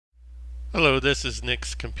Hello, this is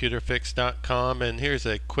nickscomputerfix.com, and here's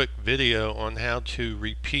a quick video on how to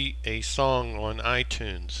repeat a song on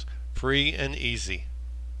iTunes. Free and easy.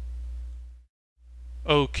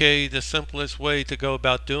 Okay, the simplest way to go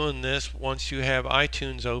about doing this once you have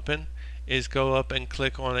iTunes open is go up and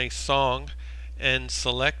click on a song and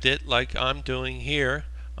select it like I'm doing here.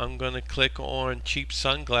 I'm going to click on Cheap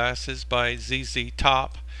Sunglasses by ZZ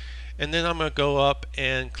Top, and then I'm going to go up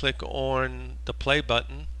and click on the play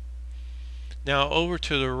button. Now over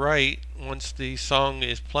to the right, once the song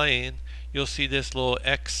is playing, you'll see this little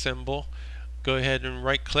X symbol. Go ahead and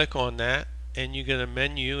right click on that and you get a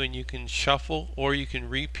menu, and you can shuffle or you can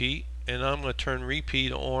repeat, and I'm going to turn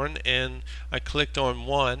repeat on, and I clicked on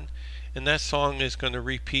 1, and that song is going to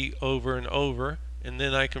repeat over and over. And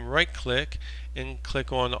then I can right click and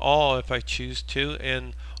click on all if I choose to,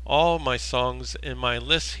 and all my songs in my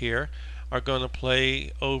list here are going to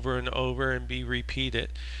play over and over and be repeated.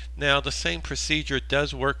 Now the same procedure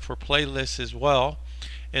does work for playlists as well,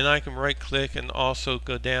 and I can right click and also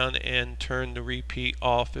go down and turn the repeat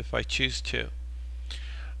off if I choose to.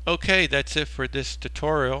 Okay, that's it for this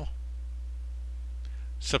tutorial.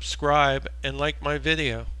 Subscribe and like my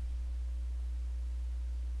video.